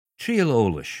Triail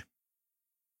Eolais.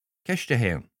 Ceiste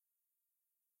héan.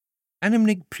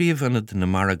 Enimnig príomhanad na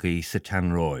maragaí sa tan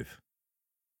roimh.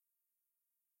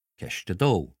 Ceiste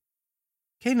dó.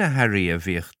 Cé na hairí a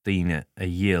bhíoh daoine a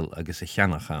dhéal agus a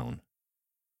cheannach ann.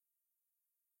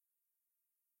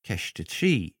 Ceiste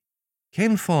trí.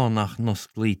 Cén fáin nach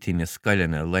nosclaítí na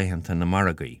scailena leitheanta na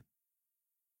maragaí.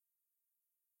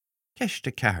 Ceiste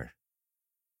ceathair.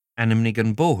 Enimnig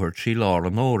an bóthar trí lár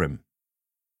an órim.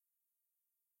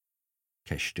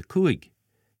 Ceiste cúig.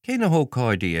 Cé na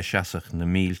hócáidí a seasadh na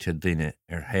mílte duine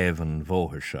ar thaobh an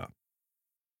bhóthar seo.